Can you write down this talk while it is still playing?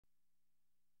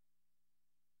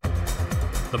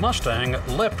The Mustang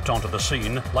leapt onto the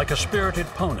scene like a spirited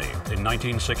pony in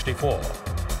 1964.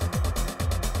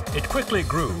 It quickly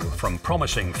grew from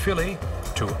promising filly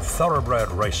to thoroughbred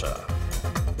racer.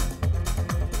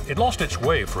 It lost its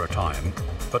way for a time,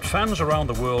 but fans around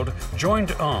the world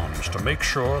joined arms to make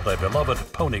sure their beloved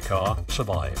pony car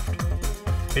survived.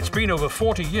 It's been over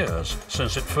 40 years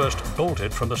since it first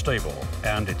bolted from the stable,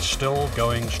 and it's still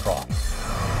going strong.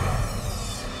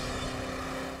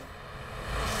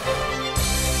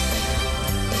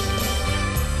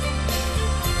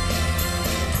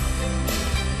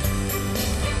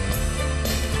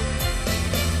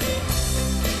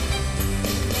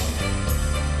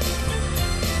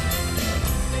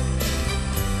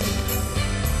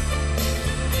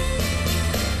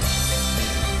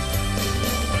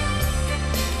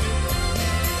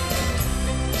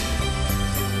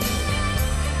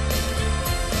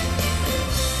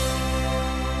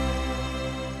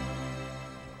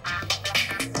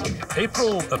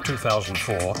 April of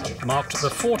 2004 marked the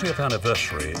 40th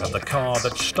anniversary of the car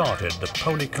that started the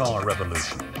pony car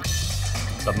revolution,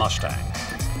 the Mustang.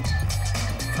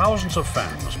 Thousands of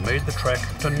fans made the trek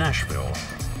to Nashville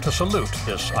to salute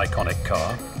this iconic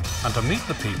car and to meet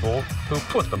the people who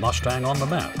put the Mustang on the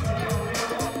map.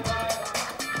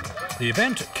 The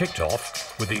event kicked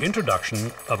off with the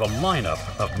introduction of a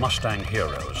lineup of Mustang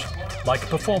heroes, like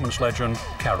performance legend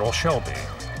Carroll Shelby,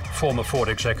 former Ford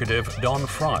executive Don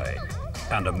Fry,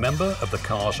 and a member of the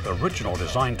car's original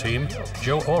design team,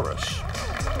 Joe Orris.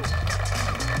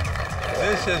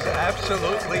 This is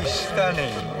absolutely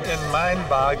stunning and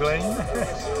mind-boggling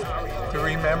to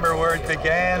remember where it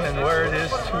began and where it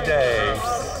is today.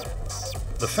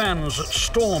 The fans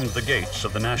stormed the gates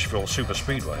of the Nashville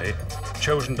Superspeedway,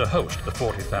 chosen to host the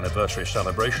 40th anniversary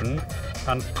celebration,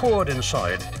 and poured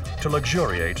inside to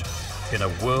luxuriate in a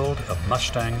world of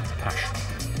Mustang passion.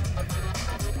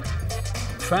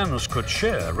 Fans could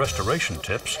share restoration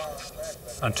tips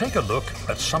and take a look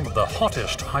at some of the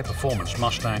hottest high-performance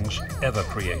Mustangs ever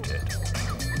created.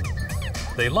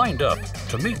 They lined up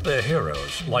to meet their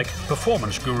heroes like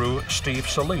performance guru Steve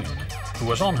Saleen, who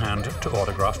was on hand to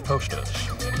autograph posters.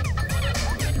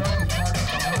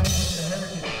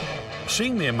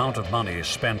 Seeing the amount of money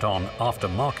spent on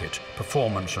aftermarket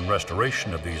performance and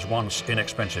restoration of these once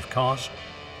inexpensive cars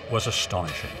was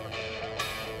astonishing.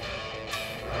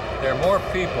 There are more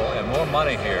people and more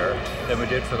money here than we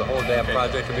did for the whole damn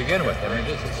project to begin with. I mean,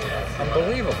 this is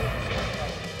unbelievable.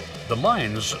 The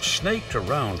lines snaked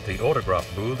around the autograph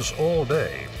booths all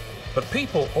day, but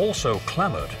people also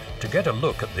clamored to get a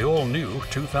look at the all-new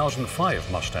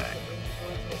 2005 Mustang.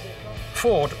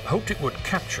 Ford hoped it would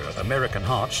capture American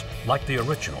hearts like the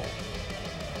original.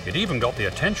 It even got the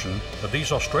attention of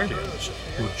these Australians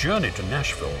who journeyed to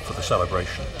Nashville for the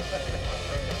celebration.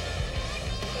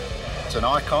 It's an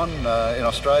icon in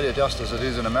Australia just as it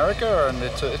is in America, and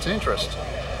it's an interest.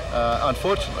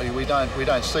 Unfortunately, we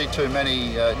don't see too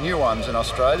many new ones in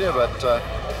Australia, but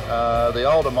the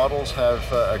older models have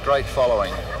a great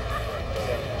following.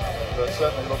 But it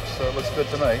certainly looks good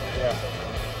to me. Yeah.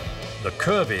 The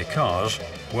curvy cars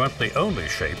weren't the only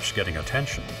shapes getting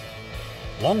attention.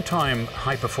 Long-time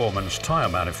high-performance tyre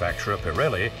manufacturer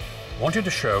Pirelli wanted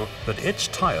to show that its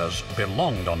tyres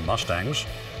belonged on Mustangs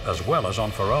as well as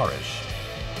on Ferraris.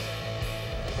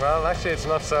 Well, actually it's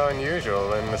not so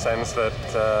unusual in the sense that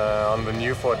on the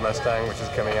new Ford Mustang, which is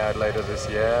coming out later this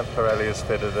year, Pirelli is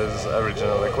fitted as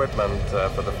original equipment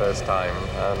for the first time,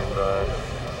 and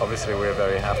obviously we're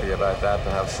very happy about that, to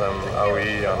have some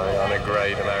OE on a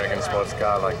great American sports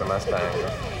car like the Mustang.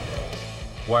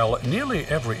 While nearly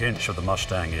every inch of the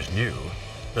Mustang is new,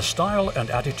 the style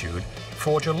and attitude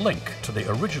forge a link to the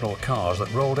original cars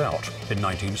that rolled out in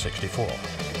 1964.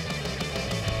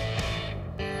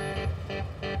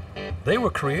 They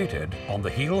were created on the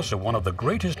heels of one of the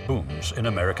greatest booms in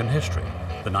American history,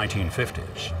 the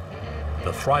 1950s.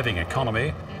 The thriving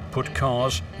economy put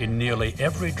cars in nearly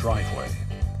every driveway.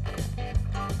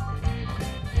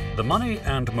 The money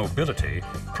and mobility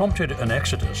prompted an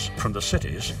exodus from the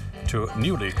cities to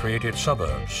newly created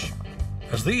suburbs.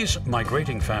 As these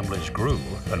migrating families grew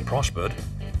and prospered,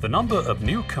 the number of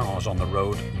new cars on the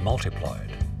road multiplied.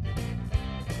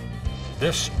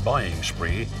 This buying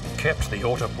spree kept the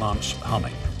auto plants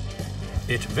humming.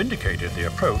 It vindicated the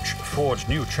approach Ford's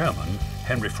new chairman,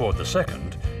 Henry Ford II,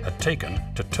 had taken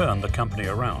to turn the company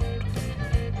around.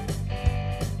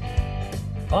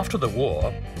 After the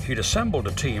war, he'd assembled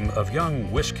a team of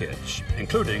young whiz kids,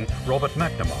 including Robert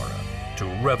McNamara, to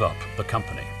rev up the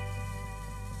company.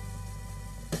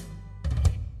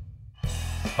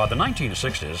 By the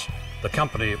 1960s, the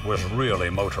company was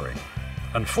really motoring.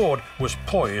 and Ford was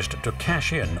poised to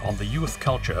cash in on the youth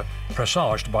culture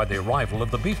presaged by the arrival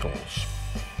of the Beatles.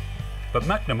 But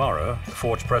McNamara,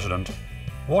 Ford's president,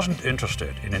 wasn't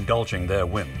interested in indulging their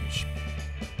whims.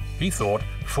 He thought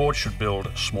Ford should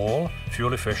build small,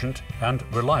 fuel-efficient and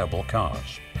reliable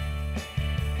cars.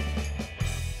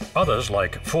 Others,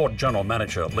 like Ford General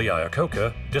Manager Lee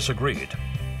Iacocca, disagreed.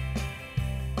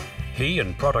 He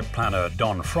and product planner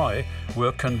Don Fry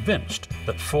were convinced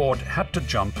that Ford had to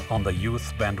jump on the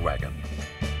youth bandwagon.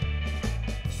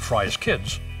 Fry's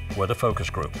kids were the focus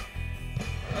group.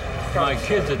 My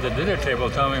kids at the dinner table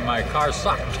told me my car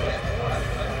sucked.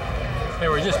 They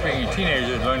were just being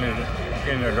teenagers learning to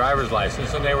get their driver's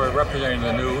license, and they were representing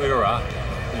the new era,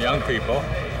 the young people,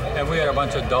 and we had a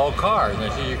bunch of dull cars, and they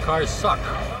said, your cars suck.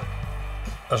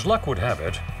 As luck would have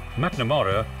it,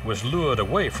 McNamara was lured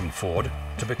away from Ford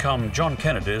to become John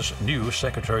Kennedy's new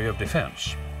Secretary of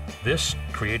Defense. This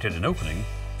created an opening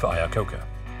for Iacocca.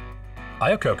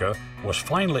 Iacocca was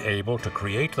finally able to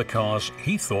create the cars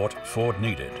he thought Ford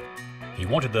needed. He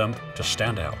wanted them to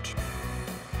stand out.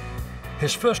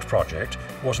 His first project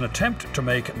was an attempt to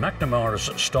make McNamara's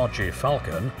stodgy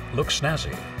Falcon look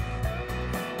snazzy.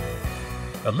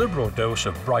 A liberal dose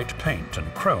of bright paint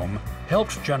and chrome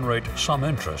helped generate some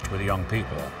interest with young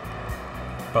people.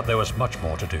 But there was much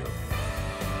more to do.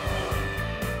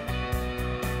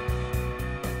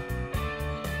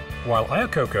 While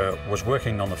Iacocca was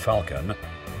working on the Falcon,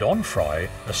 Don Fry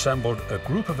assembled a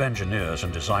group of engineers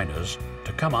and designers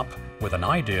to come up with an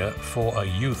idea for a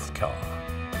youth car.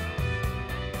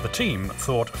 The team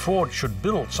thought Ford should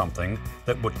build something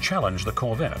that would challenge the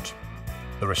Corvette.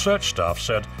 The research staff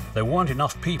said there weren't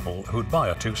enough people who'd buy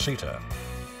a two-seater.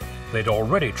 They'd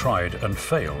already tried and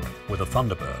failed with a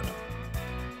Thunderbird.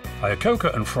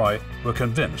 Iacocca and Fry were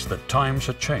convinced that times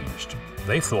had changed.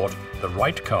 They thought the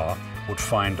right car would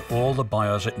find all the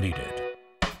buyers it needed.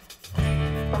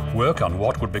 Work on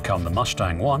what would become the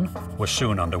Mustang 1 was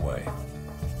soon underway.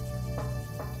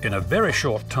 In a very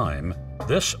short time,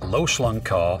 this low-slung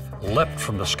car leapt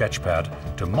from the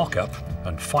sketchpad to mock-up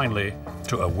and finally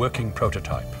to a working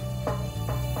prototype.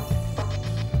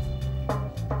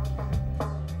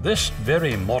 This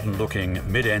very modern-looking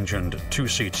mid-engined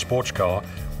two-seat sports car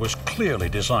was clearly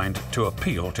designed to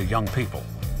appeal to young people.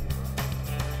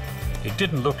 It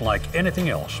didn't look like anything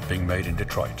else being made in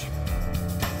Detroit.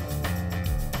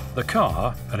 The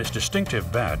car and its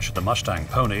distinctive badge, the Mustang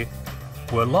Pony,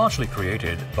 were largely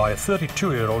created by a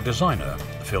 32-year-old designer,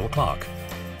 Phil Clark,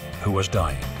 who was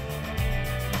dying.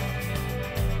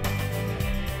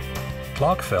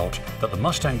 Clark felt that the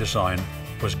Mustang design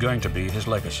was going to be his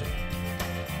legacy.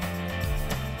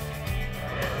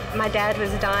 My dad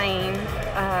was dying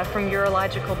from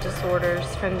urological disorders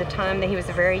from the time that he was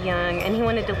very young, and he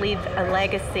wanted to leave a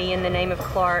legacy in the name of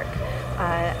Clark.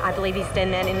 I believe he's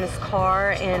done that in this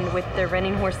car and with the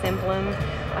running horse emblem.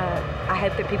 I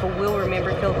hope that people will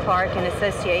remember Phil Clark and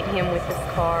associate him with this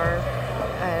car.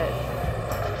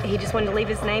 He just wanted to leave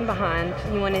his name behind.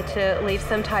 He wanted to leave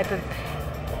some type of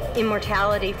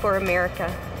immortality for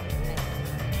America.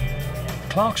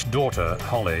 Clark's daughter,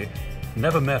 Holly,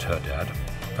 never met her dad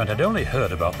and had only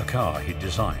heard about the car he'd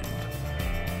designed.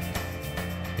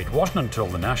 It wasn't until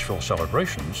the Nashville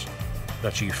celebrations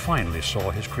that she finally saw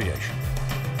his creation.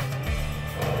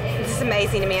 This is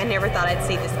amazing to me. I never thought I'd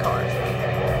see this car.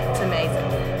 It's amazing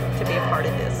to be a part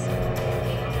of this.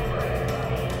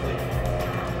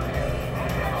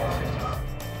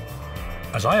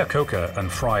 As Iacocca and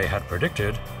Fry had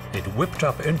predicted, it whipped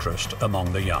up interest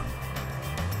among the young.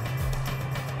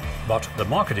 But the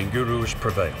marketing gurus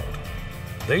prevailed.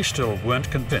 They still weren't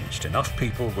convinced enough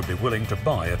people would be willing to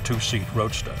buy a two-seat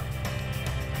roadster.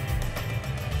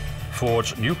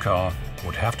 Ford's new car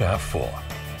would have to have 4.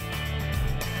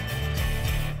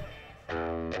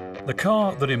 The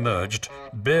car that emerged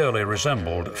barely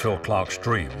resembled Phil Clark's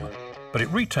dream, but it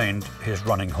retained his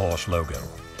running horse logo.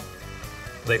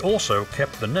 They also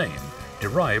kept the name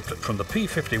derived from the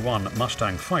P-51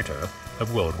 Mustang fighter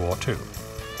of World War II.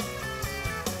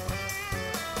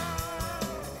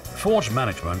 Ford's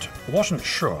management wasn't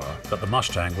sure that the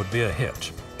Mustang would be a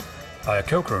hit.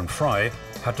 Iacocca and Fry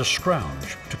had to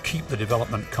scrounge to keep the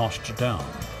development costs down.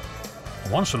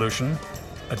 One solution,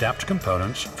 adapt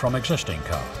components from existing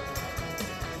cars.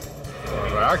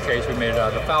 In our case, we made it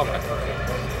out of the Falcon,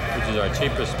 which is our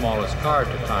cheapest, smallest car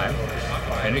at the time,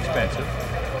 inexpensive.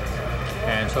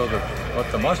 And so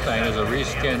what the Mustang is a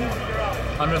reskin.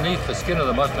 Underneath the skin of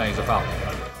the Mustang is a Falcon.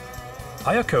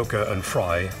 Iacocca and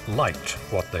Fry liked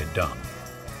what they'd done,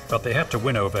 but they had to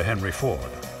win over Henry Ford.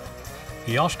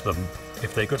 He asked them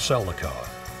if they could sell the car.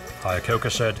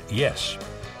 Iacocca said yes.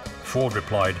 Ford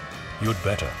replied, "You'd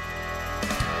better."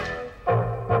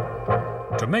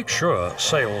 To make sure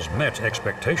sales met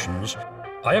expectations,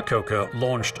 Iacocca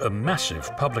launched a massive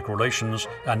public relations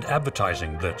and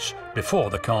advertising blitz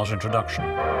before the car's introduction.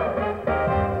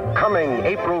 Coming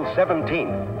April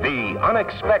 17th, the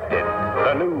unexpected,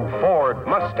 the new Ford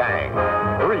Mustang.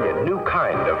 Brilliant new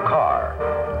kind of car.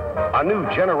 A new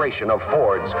generation of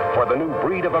Fords for the new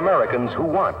breed of Americans who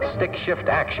want stick-shift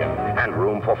action and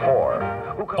room for four.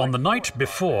 On the night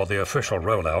before the official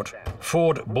rollout,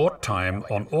 Ford bought time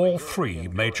on all 3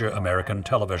 major American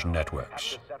television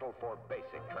networks.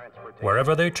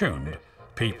 Wherever they tuned,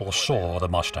 people saw the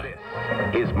Mustang.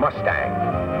 Is Mustang.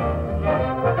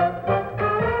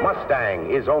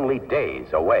 Mustang is only days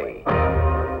away.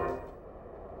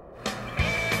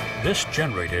 This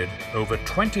generated over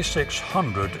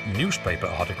 2,600 newspaper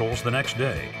articles the next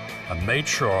day and made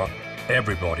sure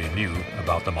everybody knew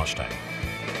about the Mustang.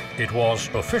 It was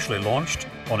officially launched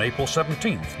on April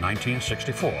 17,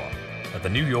 1964, at the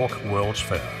New York World's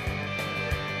Fair.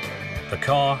 The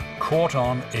car caught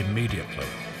on immediately.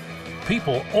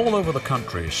 People all over the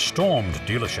country stormed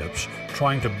dealerships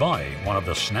trying to buy one of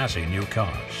the snazzy new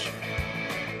cars.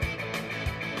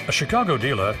 A Chicago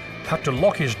dealer had to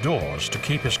lock his doors to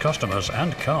keep his customers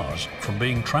and cars from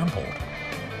being trampled.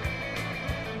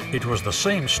 It was the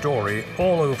same story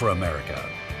all over America.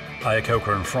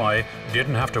 Iacocca and Fry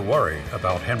didn't have to worry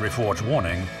about Henry Ford's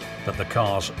warning that the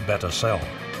cars better sell.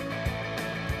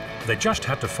 They just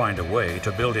had to find a way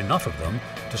to build enough of them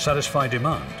to satisfy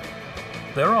demand.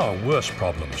 There are worse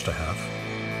problems to have.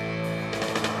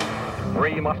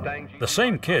 The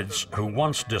same kids who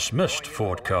once dismissed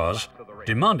Ford cars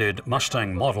demanded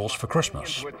Mustang models for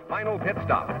Christmas. With final pit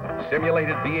stop,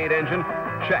 simulated V8 engine,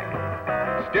 check.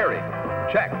 Steering,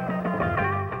 check.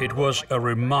 It was a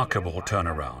remarkable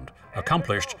turnaround,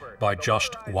 accomplished by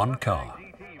just one car.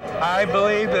 I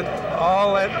believe that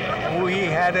all that we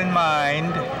had in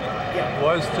mind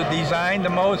was to design the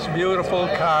most beautiful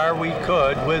car we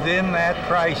could within that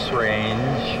price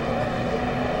range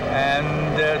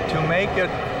and to make it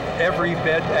every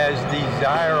bit as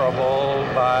desirable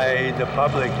by the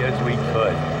public as we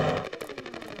could.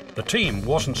 The team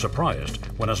wasn't surprised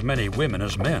when as many women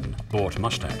as men bought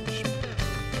Mustangs.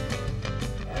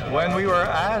 When we were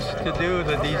asked to do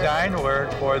the design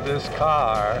work for this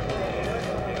car,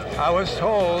 I was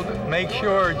told, make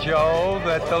sure, Joe,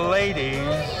 that the ladies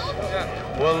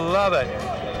will love it.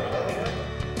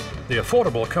 The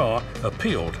affordable car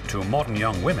appealed to modern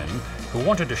young women who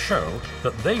wanted to show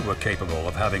that they were capable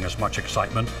of having as much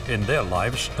excitement in their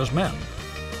lives as men.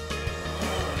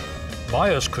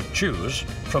 Buyers could choose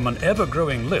from an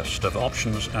ever-growing list of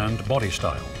options and body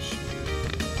styles.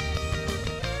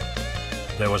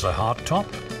 There was a hardtop,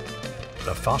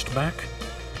 a fastback,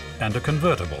 and a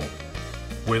convertible,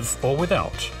 with or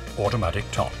without automatic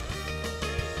top.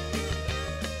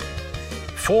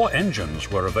 4 engines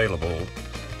were available,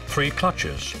 3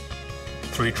 clutches,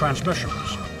 3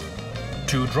 transmissions,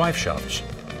 2 drive shafts,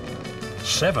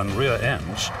 7 rear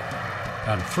ends,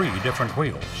 and 3 different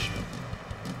wheels,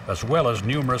 as well as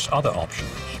numerous other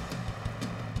options.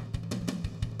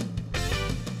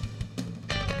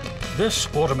 This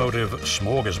automotive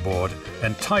smorgasbord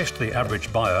enticed the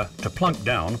average buyer to plunk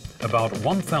down about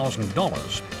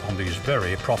 $1,000 on these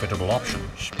very profitable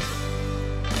options.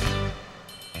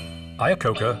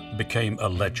 Iacocca became a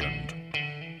legend,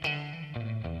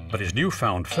 but his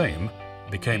newfound fame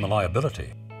became a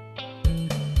liability.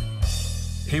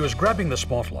 He was grabbing the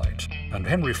spotlight, and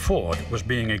Henry Ford was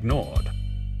being ignored.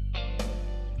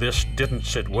 This didn't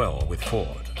sit well with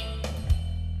Ford.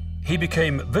 He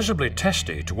became visibly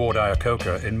testy toward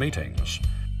Iacocca in meetings.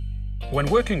 When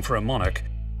working for a monarch,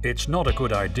 it's not a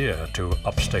good idea to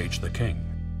upstage the king.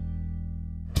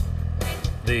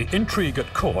 The intrigue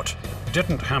at court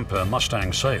didn't hamper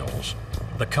Mustang sales.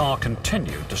 The car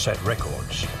continued to set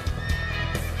records.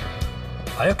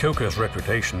 Iacocca's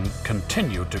reputation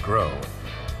continued to grow,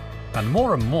 and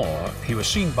more he was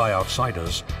seen by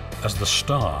outsiders as the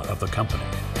star of the company.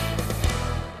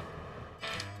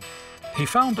 He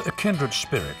found a kindred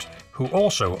spirit who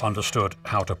also understood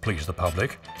how to please the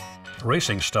public,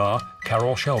 racing star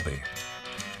Carroll Shelby.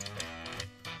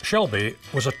 Shelby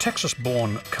was a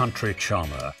Texas-born country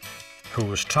charmer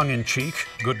whose tongue-in-cheek,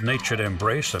 good-natured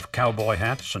embrace of cowboy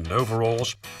hats and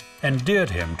overalls endeared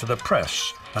him to the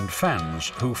press and fans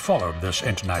who followed this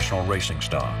international racing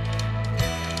star.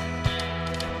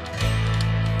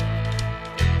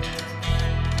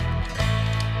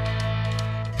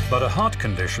 But a heart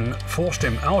condition forced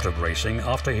him out of racing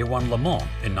after he won Le Mans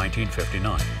in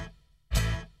 1959.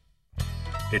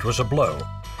 It was a blow,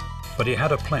 but he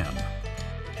had a plan: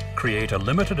 create a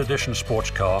limited edition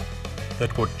sports car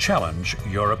that would challenge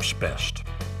Europe's best.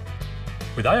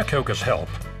 With Iacocca's help,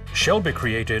 Shelby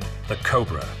created the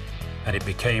Cobra, and it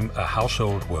became a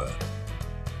household word.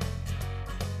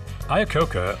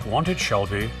 Iacocca wanted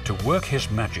Shelby to work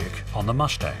his magic on the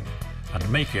Mustang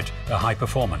and make it a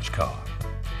high-performance car.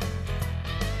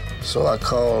 So I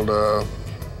called a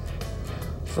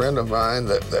friend of mine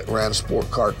that ran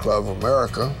Sport Car Club of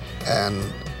America, and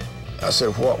I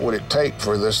said, what would it take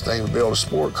for this thing to build a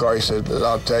sport car? He said,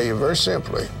 I'll tell you very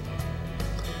simply.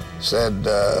 He said,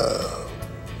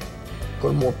 put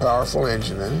a more powerful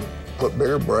engine in it, put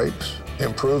bigger brakes,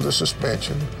 improve the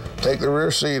suspension, take the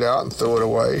rear seat out and throw it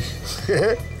away.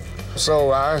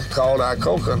 So I called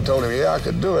Iacocca and told him, yeah, I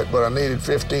could do it, but I needed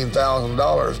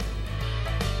 $15,000.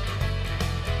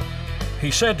 He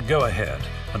said go ahead,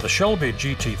 and the Shelby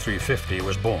GT350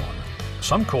 was born.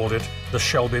 Some called it the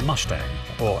Shelby Mustang,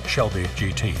 or Shelby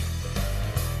GT.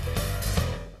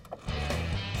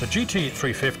 The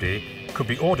GT350 could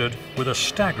be ordered with a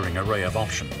staggering array of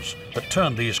options that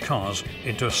turned these cars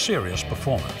into serious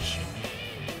performance.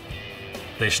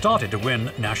 They started to win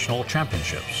national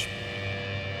championships.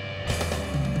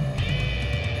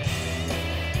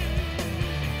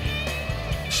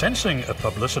 Sensing a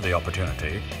publicity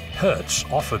opportunity, Hertz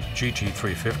offered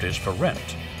GT350s for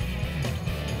rent.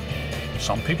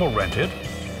 Some people rented,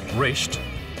 raced,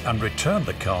 and returned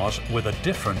the cars with a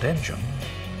different engine.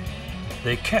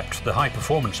 They kept the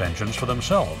high-performance engines for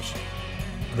themselves.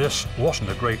 This wasn't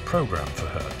a great program for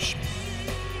Hertz.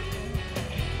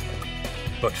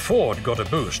 But Ford got a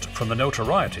boost from the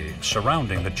notoriety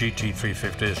surrounding the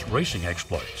GT350's racing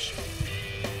exploits,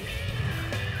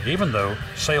 even though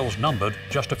sales numbered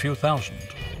just a few thousand.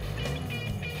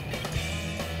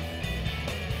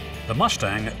 The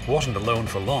Mustang wasn't alone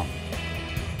for long.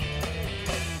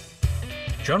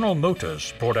 General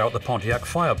Motors brought out the Pontiac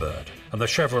Firebird and the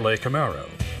Chevrolet Camaro.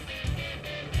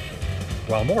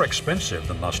 While more expensive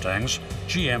than Mustangs,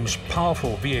 GM's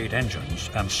powerful V8 engines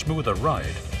and smoother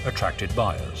ride attracted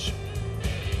buyers.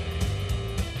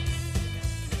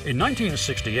 In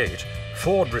 1968,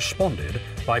 Ford responded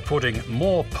by putting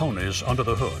more ponies under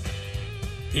the hood.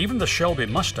 Even the Shelby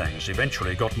Mustangs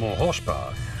eventually got more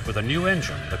horsepower with a new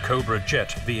engine, the Cobra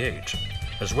Jet V8,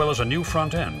 as well as a new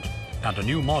front end and a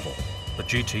new model, the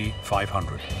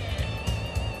GT500.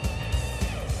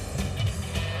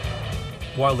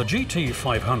 While the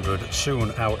GT500 soon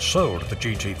outsold the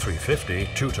GT350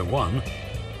 2-to-1,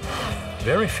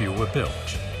 very few were built.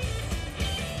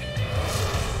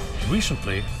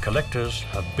 Recently, collectors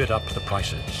have bid up the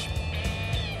prices.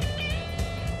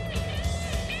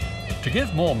 To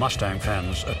give more Mustang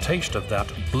fans a taste of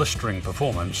that blistering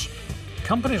performance,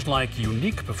 companies like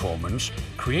Unique Performance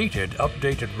created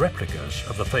updated replicas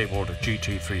of the fabled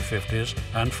GT350s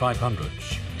and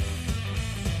 500s.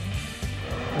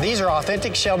 These are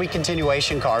authentic Shelby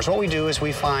continuation cars. What we do is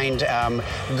we find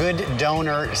good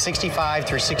donor 65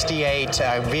 through 68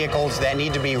 vehicles that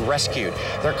need to be rescued.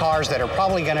 They're cars that are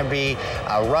probably going to be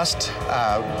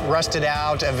rusted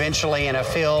out eventually in a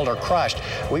field or crushed.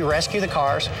 We rescue the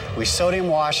cars, we sodium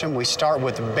wash them, we start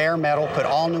with bare metal, put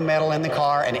all new metal in the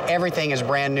car, and everything is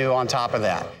brand new on top of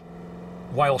that.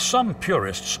 While some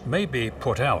purists may be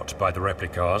put out by the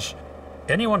replicas,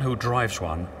 anyone who drives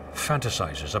one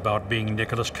fantasizes about being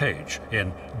Nicolas Cage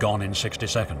in Gone in 60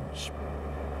 Seconds.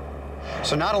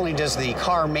 So not only does the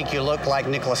car make you look like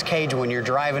Nicolas Cage when you're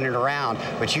driving it around,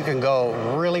 but you can go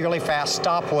really, really fast,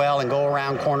 stop well, and go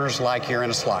around corners like you're in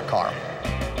a slot car.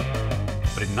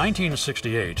 But in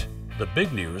 1968, the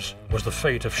big news was the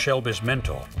fate of Shelby's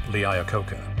mentor, Lee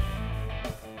Iacocca.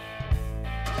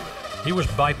 He was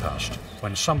bypassed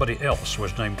when somebody else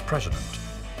was named president.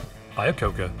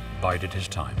 Iacocca bided his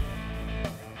time.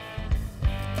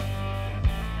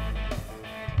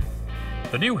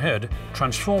 The new head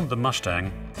transformed the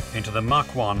Mustang into the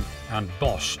Mach 1 and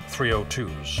Boss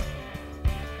 302s.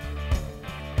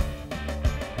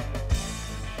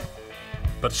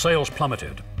 But sales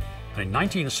plummeted, and in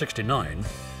 1969,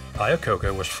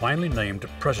 Iacocca was finally named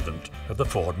president of the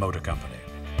Ford Motor Company.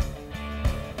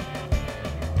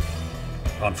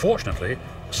 Unfortunately,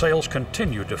 sales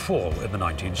continued to fall in the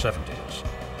 1970s.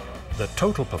 The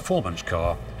total performance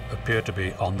car appeared to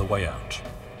be on the way out.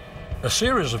 A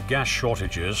series of gas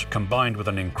shortages, combined with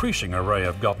an increasing array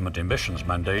of government emissions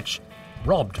mandates,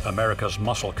 robbed America's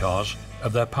muscle cars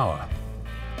of their power.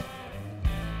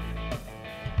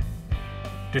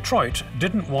 Detroit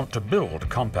didn't want to build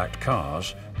compact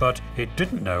cars, but it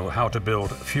didn't know how to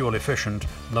build fuel-efficient,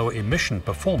 low-emission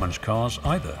performance cars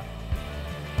either.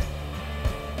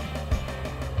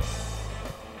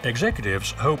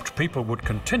 Executives hoped people would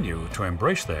continue to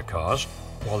embrace their cars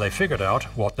while they figured out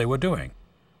what they were doing.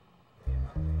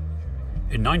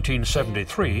 In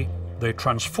 1973, they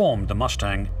transformed the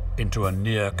Mustang into a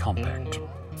near compact.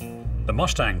 The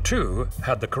Mustang II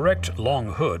had the correct long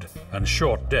hood and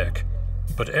short deck,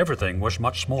 but everything was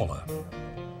much smaller.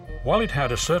 While it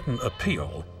had a certain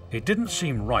appeal, it didn't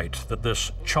seem right that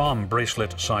this charm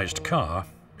bracelet-sized car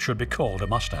should be called a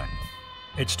Mustang.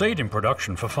 It stayed in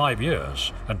production for 5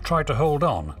 years and tried to hold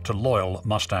on to loyal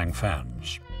Mustang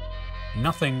fans.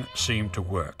 Nothing seemed to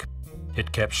work.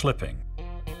 It kept slipping.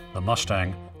 The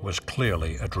Mustang was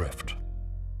clearly adrift.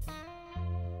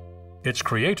 Its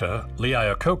creator, Lee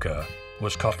Iacocca,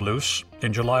 was cut loose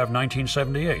in July of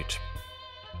 1978.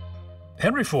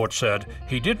 Henry Ford said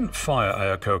he didn't fire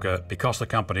Iacocca because the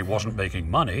company wasn't making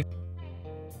money.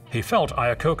 He felt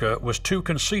Iacocca was too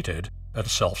conceited and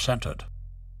self-centered.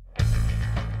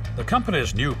 The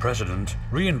company's new president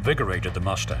reinvigorated the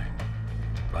Mustang.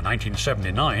 By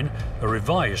 1979, a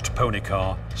revised pony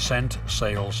car sent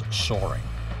sales soaring.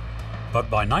 But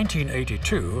by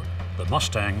 1982, the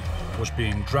Mustang was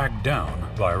being dragged down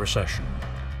by a recession.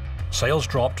 Sales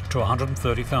dropped to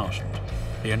 130,000.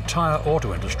 The entire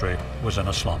auto industry was in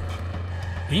a slump.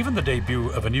 Even the debut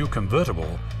of a new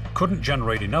convertible couldn't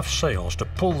generate enough sales to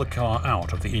pull the car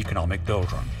out of the economic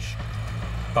doldrums.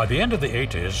 By the end of the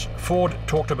 80s, Ford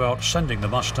talked about sending the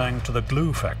Mustang to the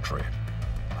glue factory.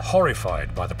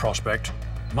 Horrified by the prospect,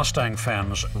 Mustang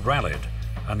fans rallied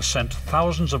and sent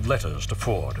thousands of letters to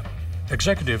Ford.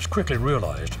 Executives quickly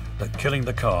realized that killing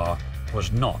the car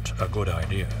was not a good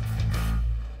idea.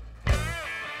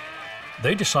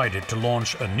 They decided to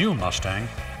launch a new Mustang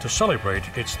to celebrate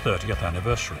its 30th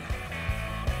anniversary.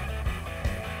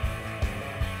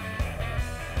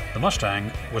 The Mustang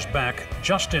was back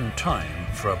just in time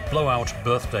for a blowout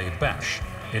birthday bash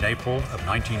in April of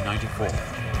 1994.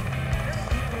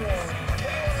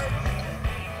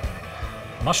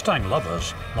 Mustang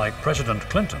lovers like President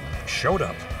Clinton showed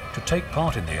up to take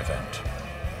part in the event.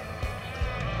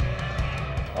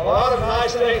 A lot of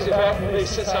nice things have happened to me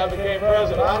since I became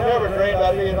president. I never dreamed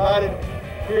I'd be invited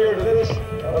here to this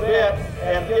event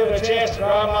and given a chance to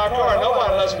drive my car.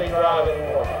 Nobody lets me drive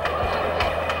anymore.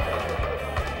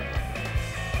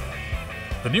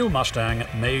 The new Mustang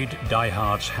made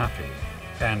diehards happy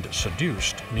and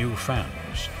seduced new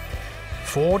fans.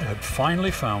 Ford had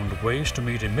finally found ways to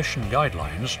meet emission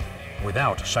guidelines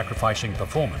without sacrificing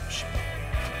performance.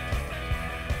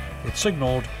 It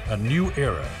signaled a new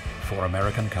era for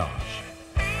American cars.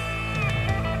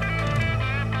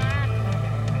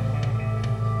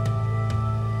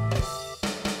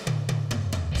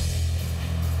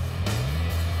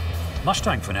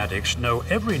 Mustang fanatics know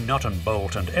every nut and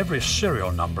bolt and every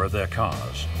serial number of their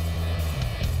cars.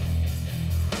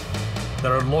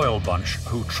 They're a loyal bunch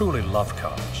who truly love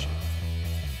cars.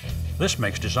 This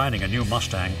makes designing a new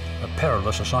Mustang a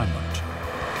perilous assignment.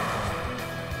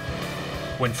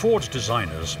 When Ford's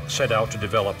designers set out to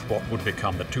develop what would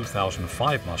become the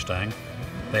 2005 Mustang,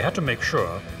 they had to make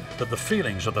sure that the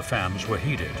feelings of the fans were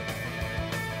heeded.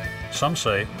 Some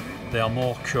say they are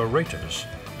more curators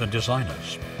than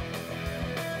designers.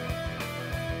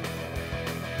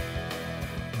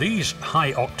 These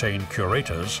high-octane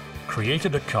curators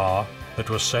created a car that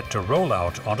was set to roll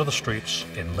out onto the streets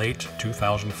in late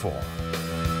 2004.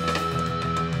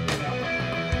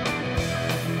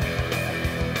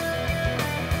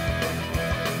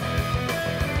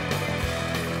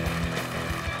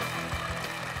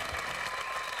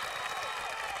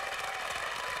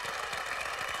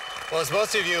 Well, as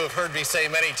most of you have heard me say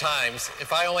many times,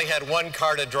 if I only had one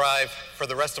car to drive for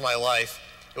the rest of my life,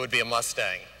 it would be a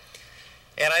Mustang.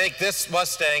 And I think this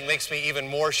Mustang makes me even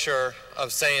more sure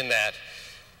of saying that.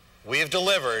 We have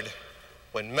delivered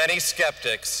when many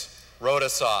skeptics wrote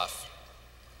us off.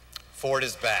 Ford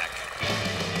is back.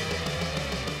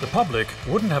 The public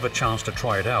wouldn't have a chance to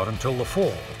try it out until the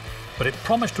fall, but it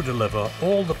promised to deliver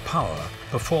all the power,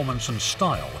 performance, and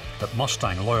style that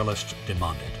Mustang loyalists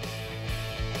demanded.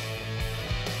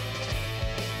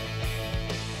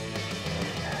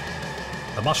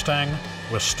 The Mustang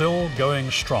was still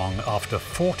going strong after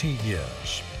 40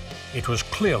 years. It was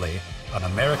clearly an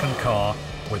American car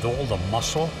with all the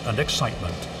muscle and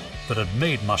excitement that had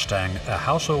made Mustang a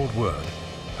household word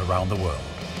around the world.